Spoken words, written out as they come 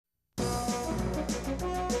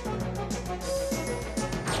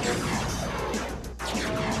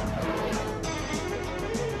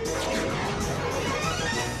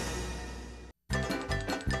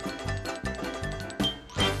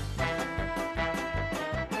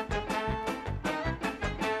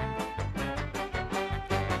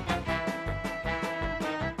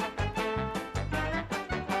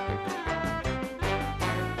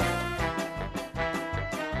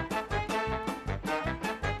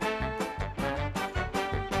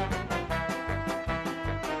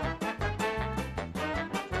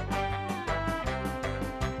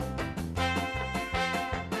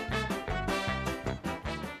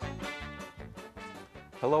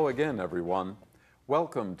Hello again, everyone.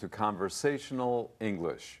 Welcome to Conversational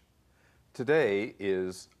English. Today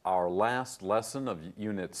is our last lesson of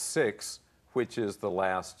Unit 6, which is the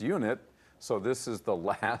last unit, so this is the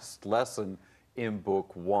last lesson in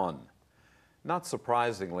Book 1. Not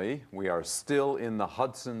surprisingly, we are still in the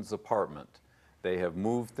Hudson's apartment. They have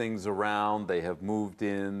moved things around, they have moved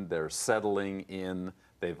in, they're settling in,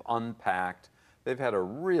 they've unpacked. They've had a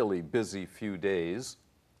really busy few days.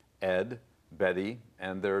 Ed, Betty,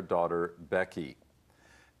 and their daughter Becky.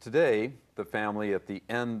 Today, the family, at the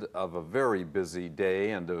end of a very busy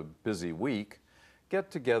day and a busy week,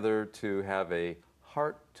 get together to have a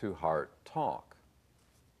heart-to-heart talk.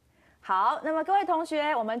 好，那么各位同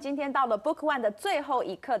学，我们今天到了 Book One 的最后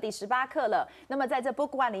一课，第18课了。那么在这 Book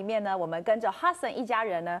One 里面呢，我们跟着 Hudson 一家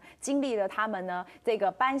人呢，经历了他们呢这个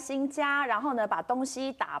搬新家，然后呢把东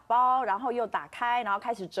西打包，然后又打开，然后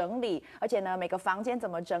开始整理，而且呢每个房间怎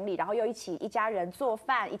么整理，然后又一家人做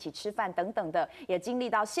饭，一起吃饭等等的，也经历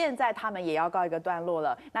到现在他们也要告一个段落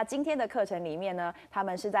了。那今天的课程里面呢，他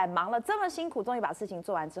们是在忙了这么辛苦，终于把事情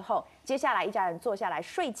做完之后，接下来一家人坐下来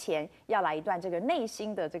睡前要来一段这个内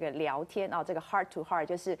心的这个聊天哦，这个 heart to heart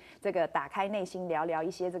就是这个打开内心聊聊一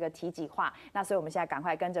些这个体己话。那所以我们现在赶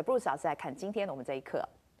快跟着 Bruce 老师来看今天我们这一课。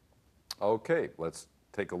Okay, let's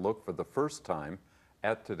take a look for the first time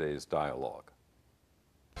at today's dialogue.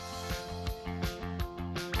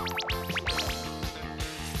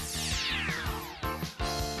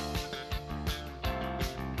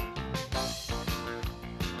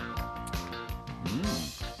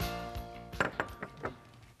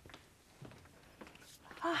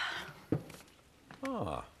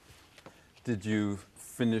 Did you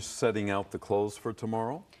finish setting out the clothes for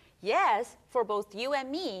tomorrow? Yes, for both you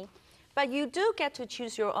and me. But you do get to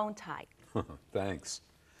choose your own tie. Thanks.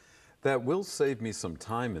 That will save me some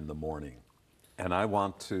time in the morning. And I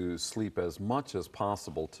want to sleep as much as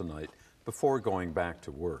possible tonight before going back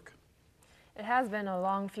to work. It has been a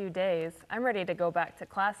long few days. I'm ready to go back to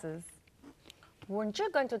classes. Weren't you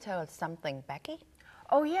going to tell us something, Becky?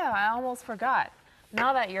 Oh yeah, I almost forgot.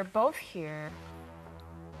 Now that you're both here.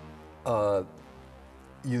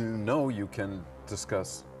 You know you can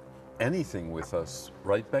discuss anything with us,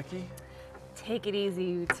 right, Becky? Take it easy,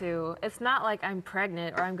 you two. It's not like I'm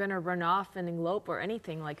pregnant or I'm gonna run off and elope or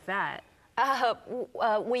anything like that.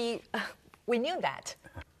 We knew that.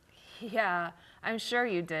 Yeah, I'm sure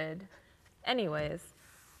you did. Anyways,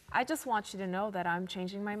 I just want you to know that I'm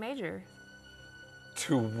changing my major.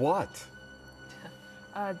 To what?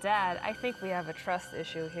 Dad, I think we have a trust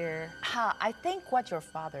issue here. I think what your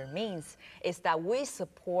father means is that we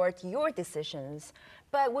support your decisions,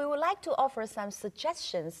 but we would like to offer some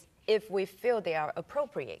suggestions if we feel they are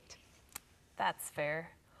appropriate. That's fair.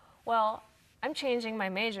 Well, I'm changing my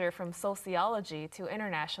major from sociology to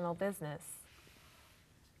international business.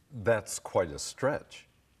 That's quite a stretch.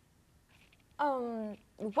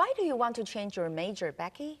 Why do you want to change your major,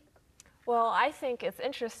 Becky? Well, I think it's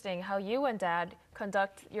interesting how you and Dad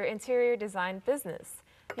conduct your interior design business.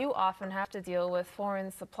 You often have to deal with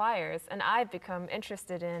foreign suppliers, and I've become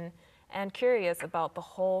interested in and curious about the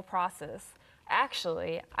whole process.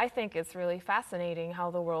 Actually, I think it's really fascinating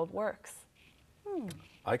how the world works.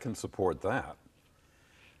 I can support that.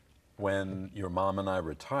 When your mom and I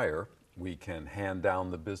retire, we can hand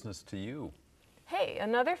down the business to you. Hey,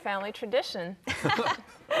 another family tradition.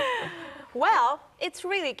 Well, it's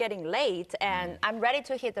really getting late, and I'm ready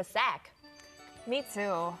to hit the sack. Me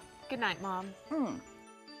too. Good night, Mom.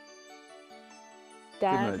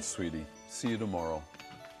 Dad. Good night, sweetie. See you tomorrow.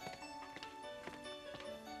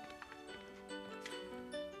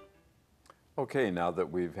 Okay, now that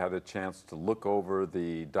we've had a chance to look over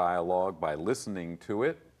the dialogue by listening to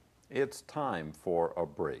it, it's time for a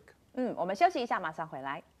break. 我们休息一下，马上回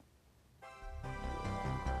来。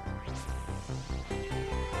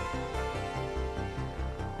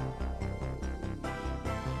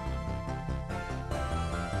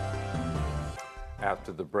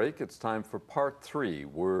After the break, it's time for Part 3,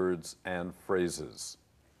 Words and Phrases.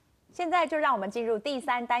 现在就让我们进入第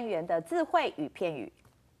3单元的字汇与片语。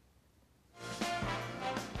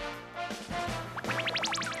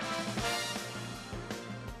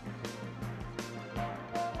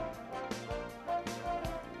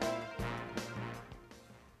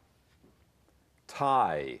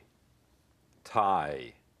Tie,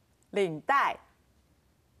 tie. 领带。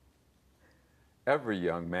Every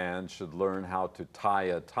young man should learn how to tie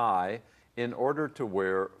a tie in order to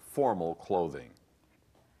wear formal clothing.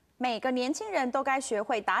 每个年轻人都该学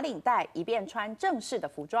会打领带，以便穿正式的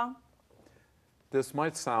服装。This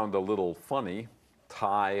might sound a little funny,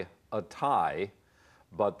 tie a tie,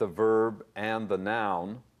 but the verb and the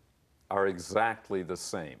noun are exactly the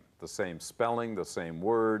same spelling, the same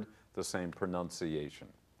word, the same pronunciation.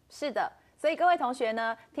 是的，所以各位同学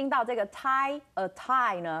呢，听到这个 tie a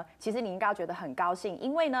tie 呢，其实你应该要觉得很高兴，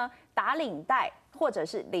因为呢，打领带或者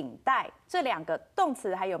是领带这2个动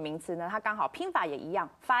词还有名词呢，它刚好拼法也一样，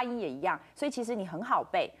发音也一样，所以其实你很好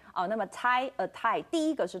背哦。那么 tie a tie 第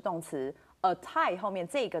一个是动词 ，a tie 后面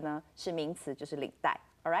这个呢是名词，就是领带。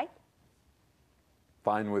All right?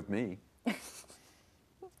 Fine with me.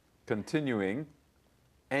 Continuing,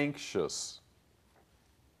 anxious.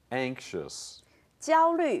 Anxious.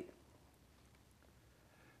 焦虑。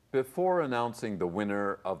Before announcing the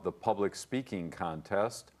winner of the public speaking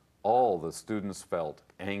contest, all the students felt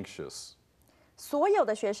anxious. 所有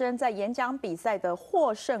的学生在演讲比赛的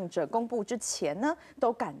获胜者公布之前呢，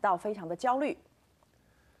都感到非常的焦虑。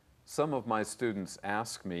Some of my students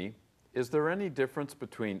ask me, is there any difference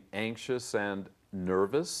between anxious and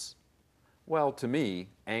nervous? Well, to me,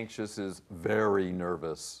 anxious is very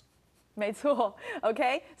nervous. 没错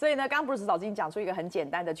 ，OK， 所以呢，刚刚 Bruce 早已经讲出一个很简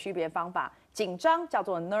单的区别方法，紧张叫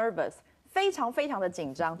做 nervous， 非常非常的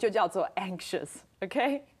紧张就叫做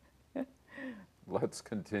anxious，OK？、Let's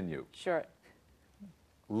continue. Sure.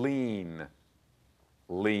 Lean,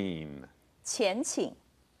 lean. 前倾。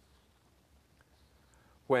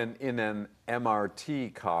When in an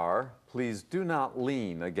MRT car, please do not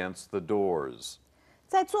lean against the doors.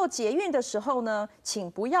 在坐捷运的时候呢，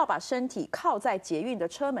请不要把身体靠在捷运的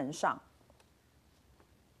车门上。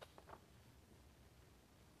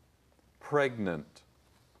Pregnant,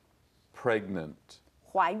 pregnant.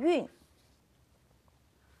 怀孕。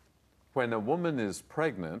When a woman is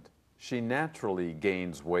pregnant, she naturally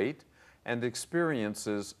gains weight and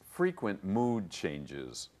experiences frequent mood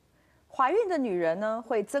changes. 怀孕的女人呢，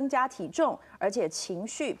会增加体重，而且情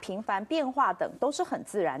绪频繁变化等都是很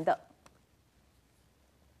自然的。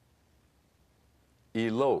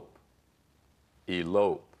Elope,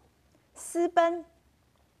 elope. 私奔。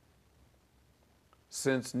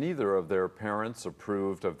Since neither of their parents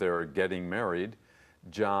approved of their getting married,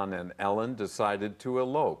 John and Ellen decided to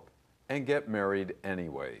elope and get married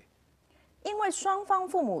anyway. 因为双方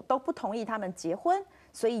父母都不同意他们结婚，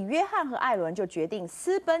所以约翰和艾伦就决定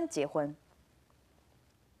私奔结婚。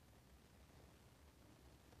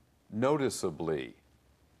Noticeably,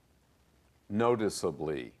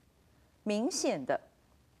 noticeably. 明显的。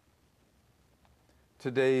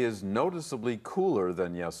Today is noticeably cooler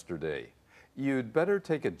than yesterday. You'd better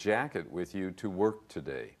take a jacket with you to work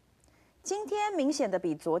today. 今天明显的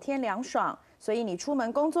比昨天凉爽，所以你出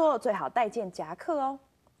门工作最好带件夹克哦。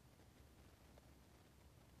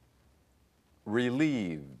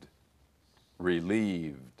Relieved,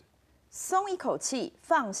 relieved. 松一口气，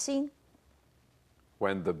放心。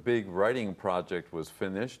When the big writing project was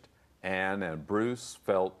finished, Anne and Bruce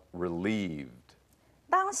felt relieved.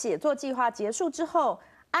 当写作计划结束之后，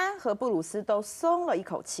安和布鲁斯都松了一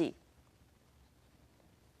口气。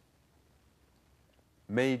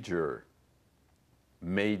Major,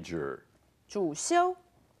 major. 主修。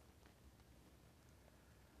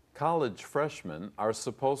College freshmen are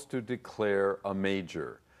supposed to declare a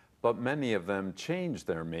major, but many of them change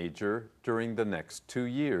their major during the next 2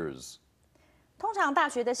 years. 通常大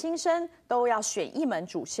学的新生都要选一门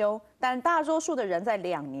主修，但大多数的人在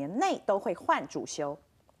2年内都会换主修。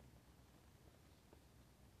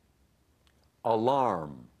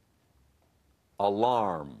Alarm,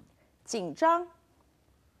 alarm. 紧张。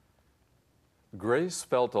Grace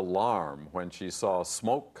felt alarm when she saw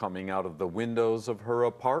smoke coming out of the windows of her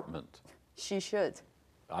apartment. She should.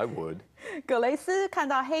 I would. 葛雷斯看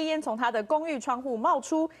到黑烟从她的公寓窗户冒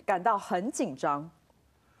出，感到很紧张。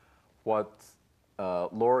What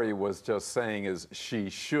Lori was just saying is she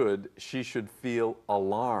should feel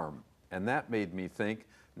alarm. And that made me think,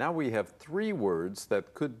 now we have 3 words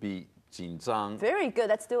that could be 紧张. Very good.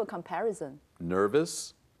 Let's do a comparison.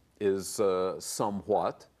 Nervous is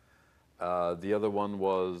somewhat. The other one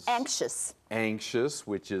was Anxious. anxious,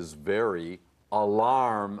 which is very.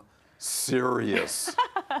 Alarm serious.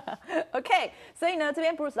 OK， 所以呢，这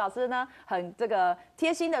边 Bruce 老师呢很这个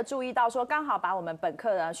贴心的注意到说，刚好把我们本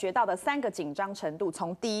课呢学到的3个紧张程度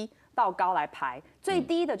从低到高来排，最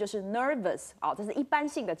低的就是 nervous，这是一般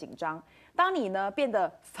性的紧张。当你呢变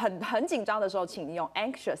得很紧张的时候，请你用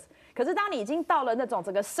anxious。可是当你已经到了那种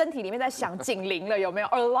整个身体里面在响警铃了，有没有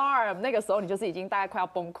alarm？ 那个时候你就是已经大概快要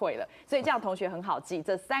崩溃了。所以这样同学很好记，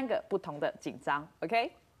这3个不同的紧张。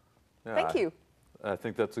OK，Thank you. I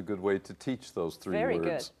think that's a good way to teach those 3 Very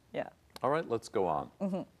words. good. Yeah. All right, let's go on.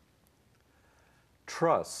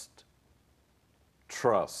 Trust.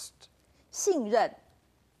 Trust. 信任。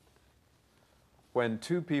When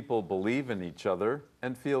 2 people believe in each other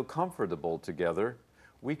and feel comfortable together,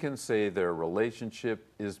 we can say their relationship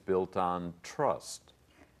is built on trust.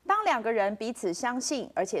 当2个人彼此相信，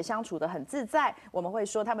而且相处得很自在，我们会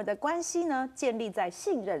说他们的关系呢建立在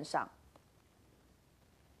信任上。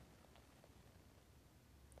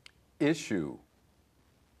Issue.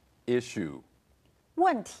 Issue.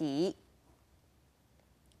 问题。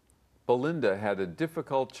Belinda had a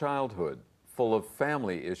difficult childhood, full of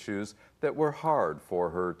family issues that were hard for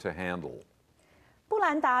her to handle. 布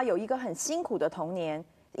兰达有一个很辛苦的童年，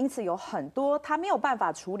因此有很多她没有办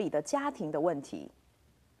法处理的家庭的问题。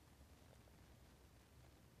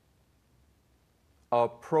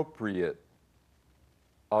Appropriate.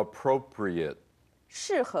 Appropriate.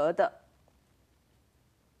 适合的。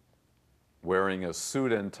Wearing a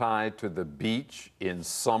suit and tie to the beach in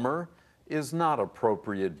summer is not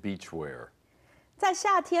appropriate beach wear. 在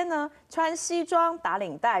夏天呢，穿西装打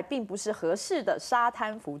领带并不是合适的沙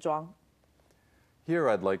滩服装。Here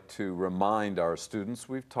I'd like to remind our students,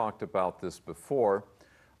 we've talked about this before,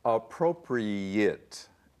 appropriate,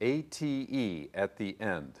 A-T-E at the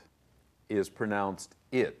end, is pronounced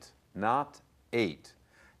it, not ate.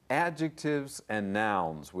 Adjectives and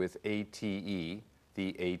nouns with A-T-E,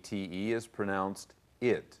 the A-T-E is pronounced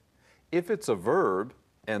it. If it's a verb,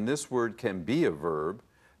 and this word can be a verb,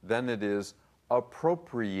 then it is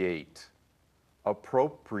appropriate.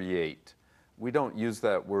 Appropriate. We don't use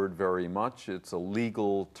that word very much. It's a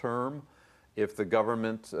legal term. If the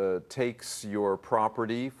government takes your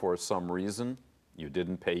property for some reason, you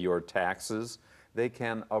didn't pay your taxes, they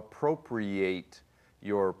can appropriate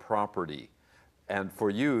your property. And for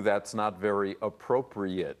you, that's not very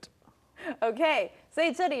appropriate. OK， 所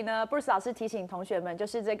以这里呢 ，Bruce 老师提醒同学们，就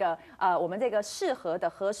是这个我们这个适合的、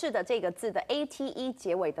合适的这个字的 ate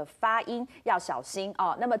结尾的发音要小心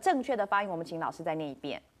哦。那么正确的发音，我们请老师再念一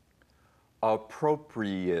遍。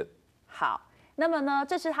Appropriate. 好，那么呢，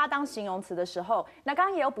这是它当形容词的时候，那刚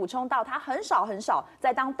刚也有补充到，它很少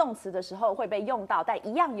在当动词的时候会被用到，但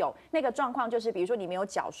一样有那个状况，就是比如说你没有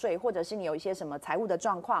缴税，或者是你有一些什么财务的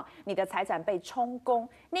状况，你的财产被充公，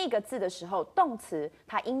那个字的时候，动词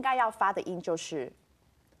它应该要发的音就是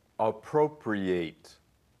appropriate.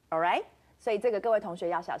 All right， 所以这个各位同学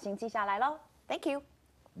要小心记下来咯。Thank you.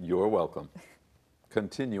 You're welcome.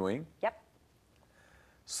 Continuing. Yep.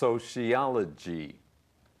 Sociology.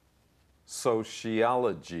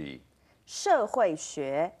 Sociology. 社会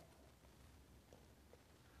学。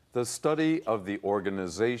The study of the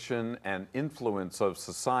organization and influence of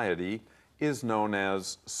society is known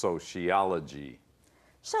as sociology.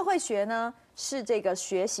 社会学呢是这个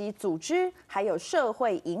学习组织还有社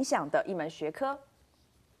会影响的一门学科。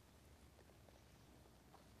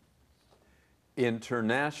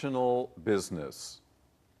International business.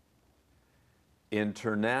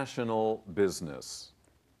 International business.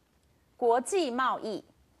 国际贸易。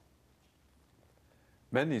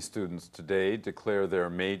Many students today declare their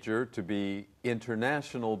major to be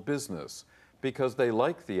international business because they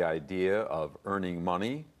like the idea of earning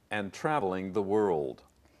money and traveling the world.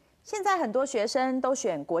 现在很多学生都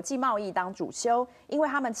选国际贸易当主修，因为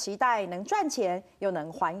他们期待能赚钱，又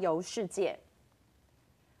能环游世界。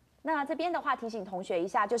那这边的话，提醒同学一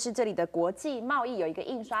下，就是这里的国际贸易有一个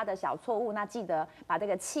印刷的小错误，那记得把这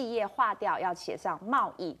个企业划掉，要写上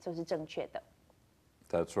贸易，就是正确的。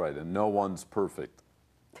That's right, and no one's perfect.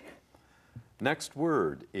 Next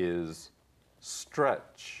word is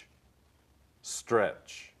stretch.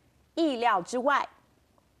 Stretch. 意料之外。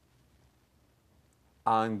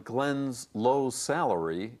On Glenn's low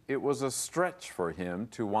salary, it was a stretch for him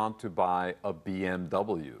to want to buy a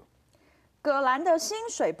BMW. 葛兰的薪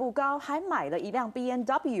水不高，还买了一辆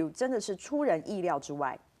BMW， 真的是出人意料之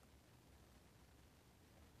外。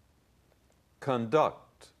Conduct.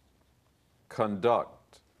 Conduct.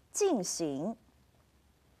 进行。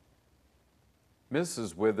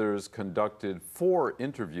Mrs. Withers conducted 4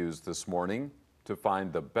 interviews this morning to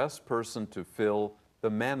find the best person to fill the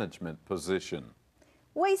management position.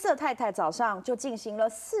 威瑟太太早上就进行了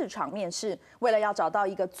4场面试，为了要找到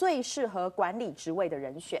一个最适合管理职位的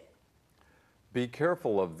人选。Be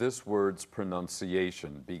careful of this word's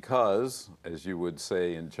pronunciation because, as you would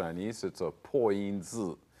say in Chinese, it's a 破音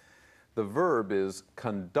字. The verb is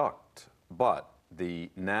conduct, but the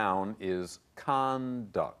noun is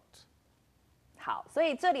conduct. 好，所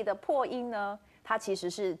以这里的破音呢，它其实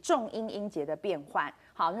是重音音节的变换。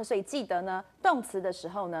好，那所以记得呢，动词的时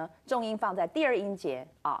候呢，重音放在第2音节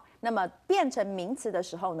啊，那么变成名词的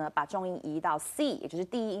时候呢，把重音移到 C， 也就是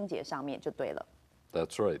第1音节上面就对了。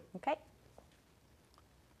That's right.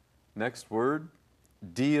 OK。Next word,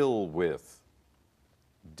 deal with.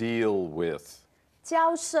 Deal with.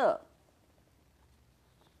 交涉。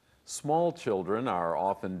Small children are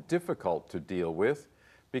often difficult to deal with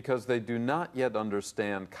because they do not yet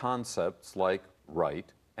understand concepts like right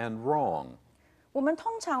and wrong. 我们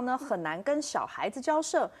通常呢很难跟小孩子交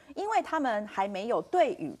涉，因为他们还没有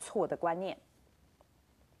对与错的观念。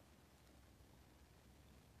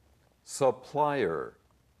Supplier.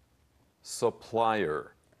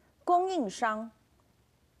 Supplier. 供应商。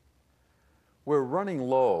We're running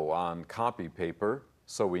low on copy paper,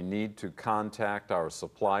 so we need to contact our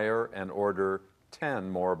supplier and order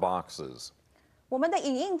 10 more boxes. 我们的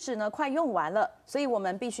影印纸呢快用完了，所以我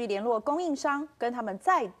们必须联络供应商，跟他们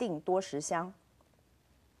再订多10箱。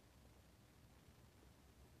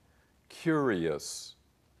Curious.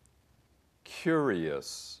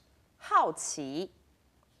 Curious. 好奇。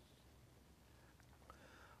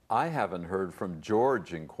I haven't heard from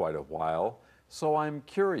George in quite a while, so I'm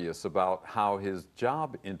curious about how his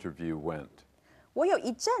job interview went. 我有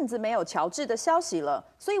一阵子没有乔治的消息了，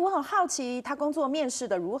所以我很好奇他工作面试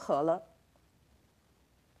的如何了。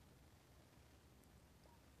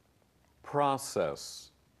Process.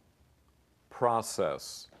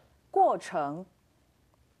 Process. 过程。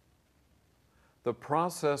The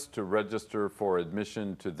process to register for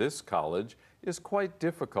admission to this college is quite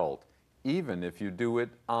difficult, even if you do it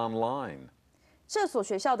online. 这所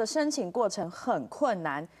学校的申请过程很困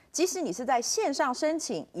难，即使你是在线上申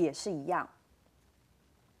请也是一样。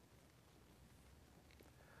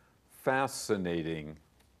Fascinating.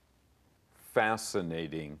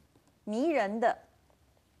 Fascinating. 迷人的。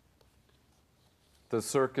The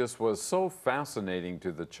circus was so fascinating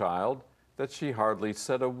to the child that she hardly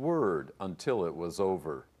said a word until it was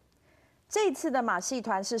over. 这次的马戏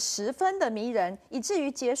团是十分的迷人，以至于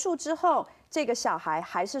结束之后，这个小孩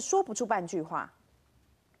还是说不出半句话。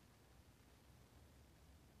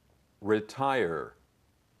Retire.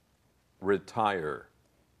 Retire.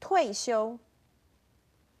 退休。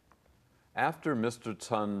After Mr.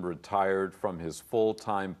 Tun retired from his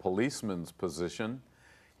full-time policeman's position,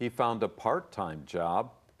 he found a part-time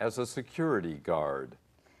job as a security guard.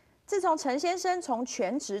 自从陈先生从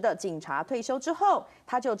全职的警察退休之后，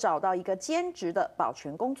他就找到一个兼职的保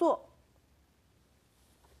全工作。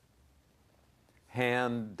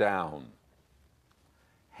Hand down.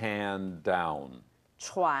 Hand down.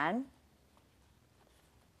 传。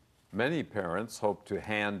Many parents hope to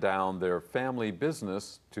hand down their family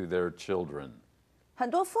business to their children. 很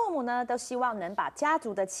多父母呢都希望能把家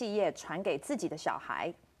族的企业传给自己的小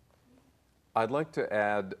孩。I'd like to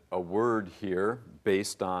add a word here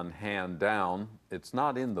based on hand down. It's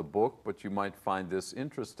not in the book, but you might find this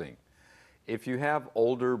interesting. If you have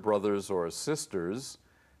older brothers or sisters,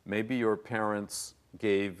 maybe your parents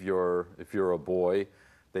gave if you're a boy,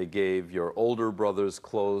 they gave your older brother's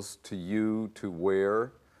clothes to you to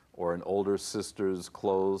wear, or an older sister's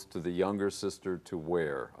clothes to the younger sister to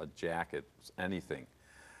wear, a jacket, anything.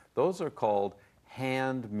 Those are called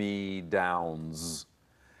hand-me-downs.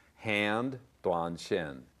 Hand 短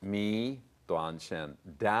线 me 短线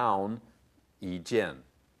down 一件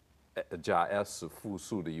加 s 复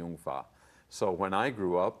数的用法 So when I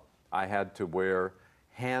grew up, I had to wear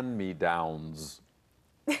hand-me-downs.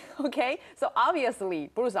 OK, so obviously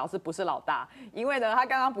Bruce 老师不是老大，因为呢，他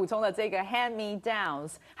刚刚补充的这个 hand me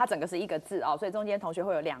downs， 它整个是一个字哦，所以中间同学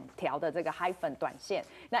会有2条的这个 hyphen 短线，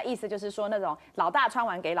那意思就是说那种老大穿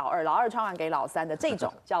完给老二，老二穿完给老三的这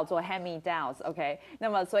种叫做 hand me downs。OK， 那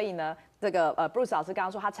么所以呢，这个Bruce 老师刚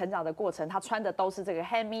刚说他成长的过程，他穿的都是这个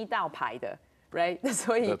hand me down 牌的 ，right？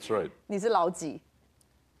 所以 That's right. 你是老几？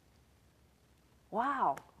哇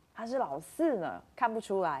哦，他是老4呢，看不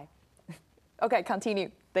出来。Okay,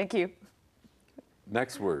 continue. Thank you.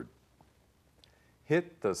 Next word.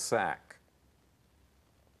 Hit the sack.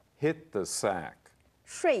 Hit the sack.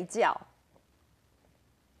 睡觉。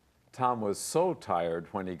Tom was so tired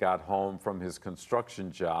when he got home from his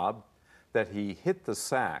construction job that he hit the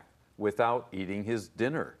sack without eating his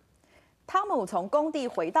dinner. 汤姆从工地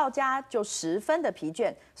回到家就十分的疲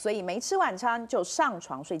倦，所以没吃晚餐就上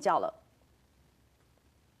床睡觉了。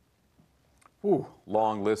Ooh,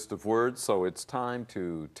 long list of words, so it's time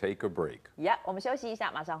to take a break. Yeah， 我们休息一下，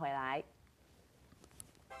马上回来。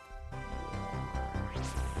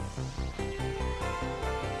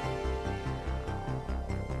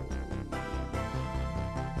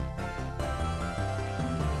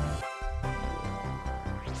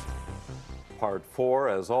Part 4,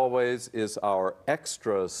 as always, is our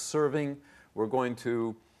extra serving. We're going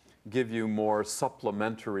to give you more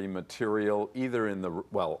supplementary material, either in the,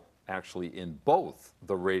 well, actually in both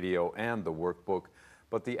the radio and the workbook.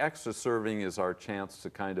 But the extra serving is our chance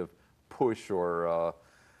to kind of push or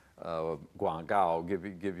广告,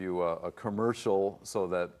 give you a commercial so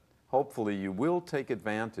that hopefully you will take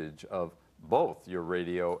advantage of both your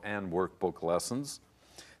radio and workbook lessons.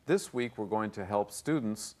 This week we're going to help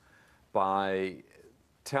students by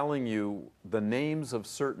telling you the names of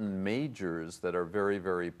certain majors that are very,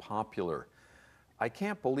 very popular. I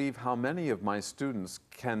can't believe how many of my students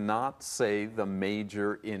cannot say the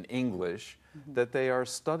major in English that they are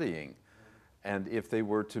studying. And if they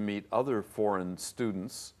were to meet other foreign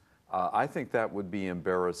students, I think that would be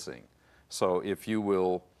embarrassing. So if you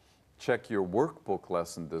will check your workbook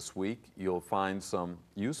lesson this week, you'll find some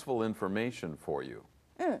useful information for you.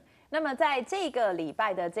 那么在这个礼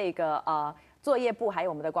拜的这个作业簿还有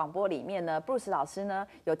我们的广播里面呢 ，Bruce 老师呢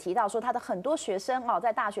有提到说，他的很多学生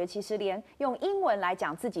在大学其实连用英文来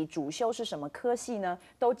讲自己主修是什么科系呢，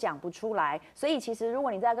都讲不出来。所以其实如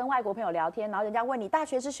果你在跟外国朋友聊天，然后人家问你大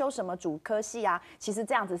学是修什么主科系啊，其实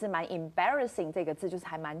这样子是蛮 embarrassing 这个字，就是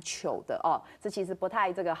还蛮糗的哦。这其实不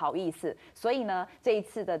太这个好意思。所以呢，这一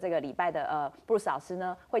次的这个礼拜的Bruce 老师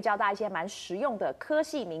呢会教大家一些蛮实用的科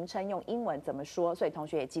系名称用英文怎么说，所以同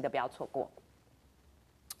学也记得不要错过。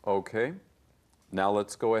Okay. Now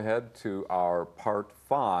let's go ahead to our Part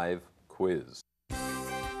 5 quiz.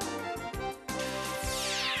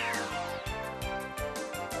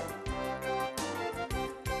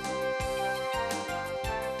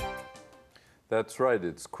 That's right,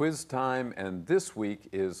 it's quiz time, and this week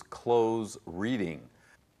is close reading.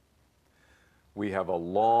 We have a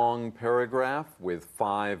long paragraph with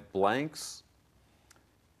 5 blanks.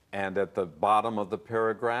 And at the bottom of the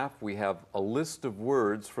paragraph, we have a list of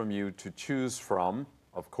words from you to choose from.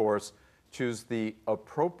 Of course, choose the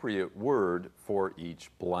appropriate word for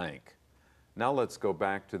each blank. Now let's go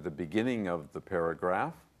back to the beginning of the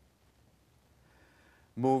paragraph.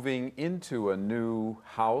 Moving into a new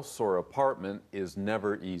house or apartment is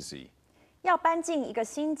never easy. 要搬进一个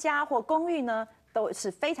新家或公寓呢，都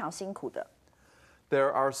是非常辛苦的。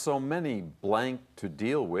There are so many blank to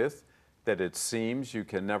deal with that it seems you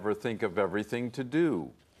can never think of everything to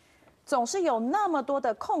do. 总是有那么多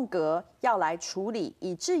的空格要来处理，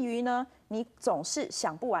以至于呢，你总是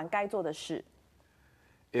想不完该做的事。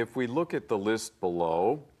If we look at the list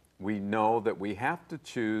below, we know that we have to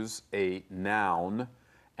choose a noun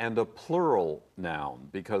and a plural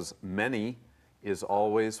noun because many is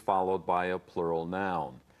always followed by a plural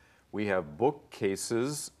noun. We have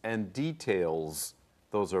bookcases and details.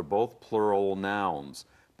 Those are both plural nouns.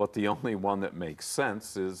 But the only one that makes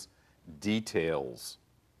sense is details.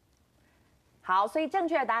 好，所以正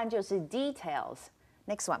确的答案就是 details.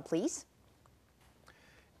 Next one, please.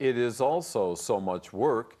 It is also so much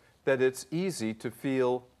work that it's easy to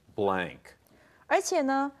feel blank. 而且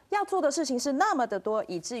呢，要做的事情是那么的多，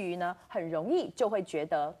以至于呢，很容易就会觉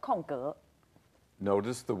得空格。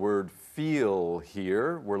Notice the word feel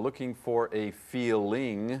here. We're looking for a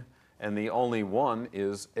feeling, and the only one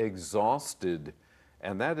is exhausted.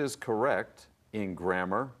 And that is correct in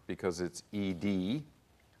grammar because it's ed.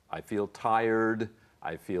 I feel tired,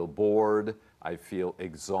 I feel bored, I feel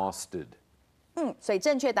exhausted. 所以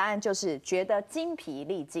正确答案就是觉得精疲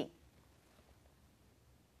力尽。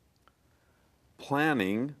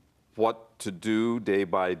Planning what to do day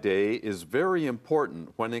by day is very important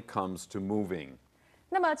when it comes to moving.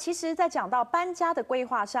 那么其实，在讲到搬家的规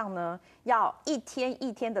划上呢，要一天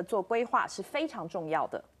一天的做规划是非常重要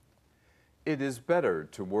的。It is better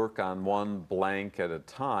to work on one blank at a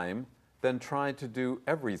time than try to do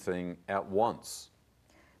everything at once.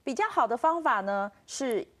 比较好的方法呢，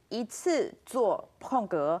是一次做空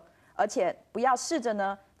格，而且不要试着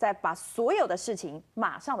呢，再把所有的事情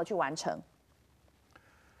马上的去完成。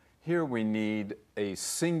Here we need a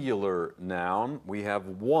singular noun. We have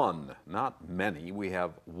one, not many, we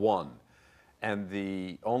have one. And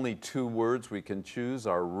the only 2 words we can choose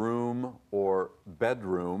are room or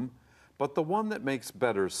bedroom. But the one that makes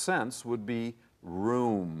better sense would be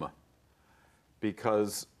room,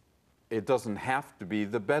 because it doesn't have to be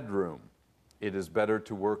the bedroom. It is better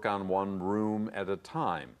to work on one room at a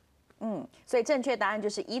time. 所以正确答案就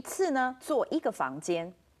是一次呢做一个房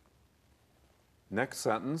间。Next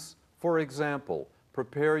sentence, for example,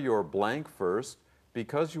 prepare your blank first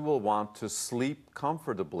because you will want to sleep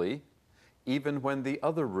comfortably even when the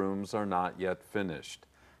other rooms are not yet finished.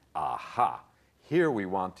 Aha! Here we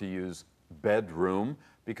want to use bedroom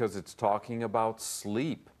because it's talking about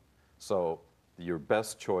sleep. So your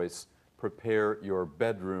best choice, prepare your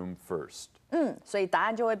bedroom first. 所以答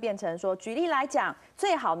案就会变成说，举例来讲，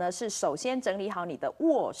最好呢是首先整理好你的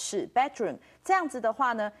卧室 bedroom， 这样子的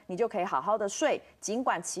话呢，你就可以好好的睡，尽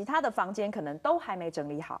管其他的房间可能都还没整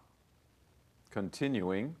理好。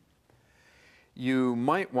Continuing, you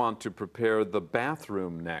might want to prepare the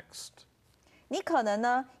bathroom next. 你可能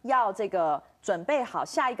呢要这个准备好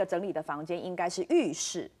下一个整理的房间，应该是浴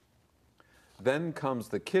室。Then comes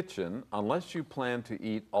the kitchen, unless you plan to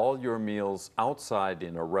eat all your meals outside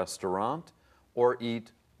in a restaurant or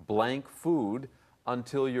eat blank food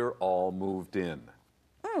until you're all moved in.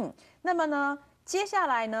 那么呢，接下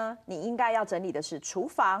来呢，你应该要整理的是厨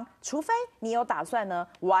房，除非你有打算呢，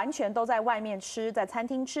完全都在外面吃，在餐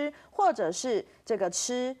厅吃，或者是这个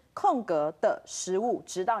吃空格的食物，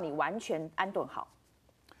直到你完全安顿好。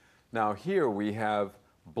Now here we have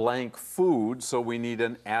blank food, so we need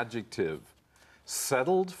an adjective.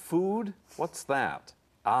 Settled food? What's that?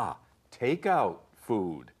 Takeout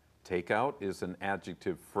food. Takeout is an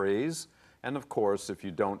adjective phrase. And of course, if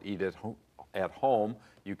you don't eat at home,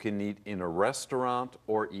 you can eat in a restaurant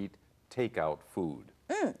or eat takeout food.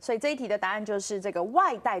 所以这一题的答案就是这个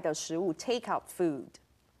外带的食物 takeout food。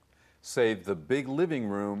 Save the big living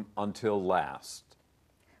room until last.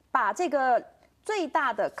 把这个最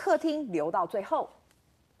大的客厅留到最后。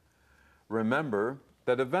 Remember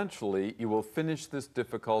that eventually you will finish this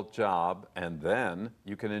difficult job and then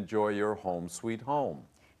you can enjoy your home sweet home.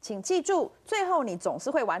 请记住，最后你总是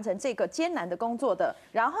会完成这个艰难的工作的，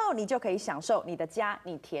然后你就可以享受你的家，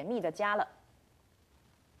你甜蜜的家了。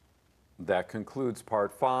 That concludes part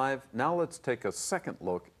 5. Now let's take a second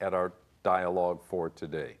look at our dialogue for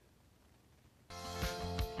today.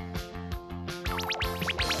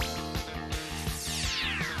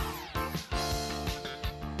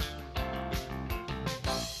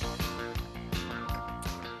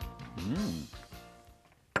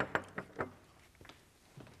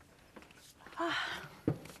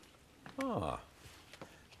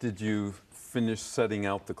 Did you finish setting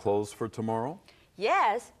out the clothes for tomorrow?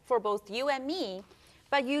 Yes, for both you and me.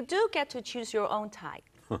 But you do get to choose your own type.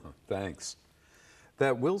 Thanks.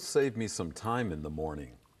 That will save me some time in the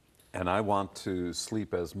morning. And I want to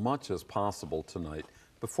sleep as much as possible tonight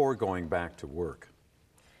before going back to work.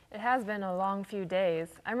 It has been a long few days.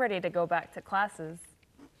 I'm ready to go back to classes.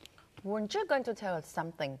 Weren't you going to tell us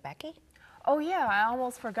something, Becky? Oh yeah, I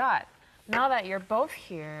almost forgot. Now that you're both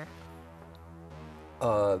here,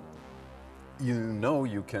 You know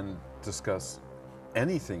you can discuss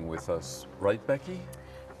anything with us, right, Becky?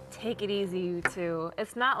 take it easy, you two.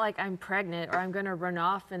 It's not like I'm pregnant or I'm gonna run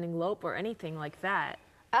off and elope or anything like that.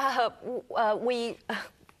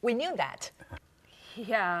 We knew that.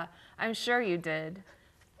 Yeah, I'm sure you did.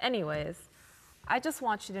 Anyways, I just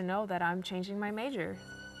want you to know that I'm changing my major.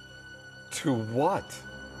 To what?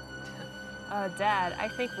 Dad, I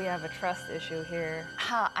think we have a trust issue here.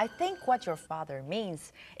 I think what your father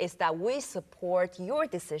means is that we support your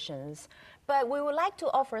decisions, but we would like to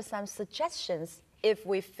offer some suggestions if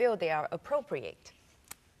we feel they are appropriate.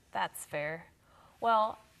 That's fair.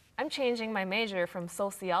 Well, I'm changing my major from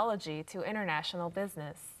sociology to international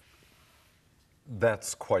business.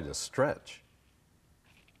 That's quite a stretch.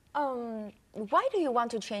 Why do you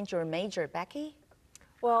want to change your major, Becky?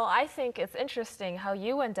 Well, I think it's interesting how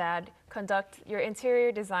you and Dad conduct your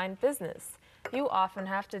interior design business. You often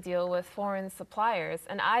have to deal with foreign suppliers,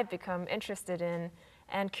 and I've become interested in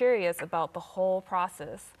and curious about the whole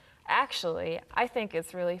process. Actually, I think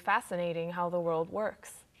it's really fascinating how the world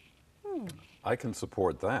works. I can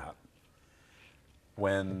support that.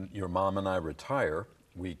 When your mom and I retire,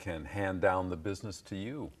 we can hand down the business to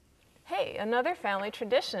you. Hey, another family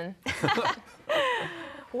tradition.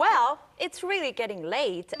 Well, it's really getting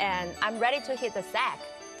late, and I'm ready to hit the sack.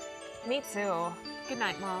 Me too. Good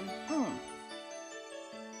night, Mom.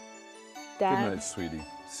 Good night, sweetie.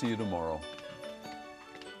 See you tomorrow.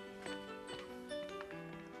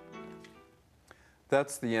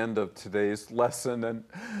 That's the end of today's lesson, and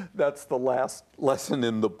that's the last lesson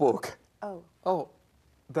in the book. Oh,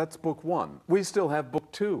 that's book 1. We still have book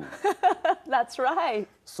 2. That's right.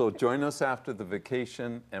 So join us after the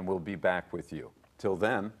vacation, and we'll be back with you. Till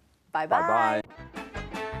then, Bye-bye. bye-bye.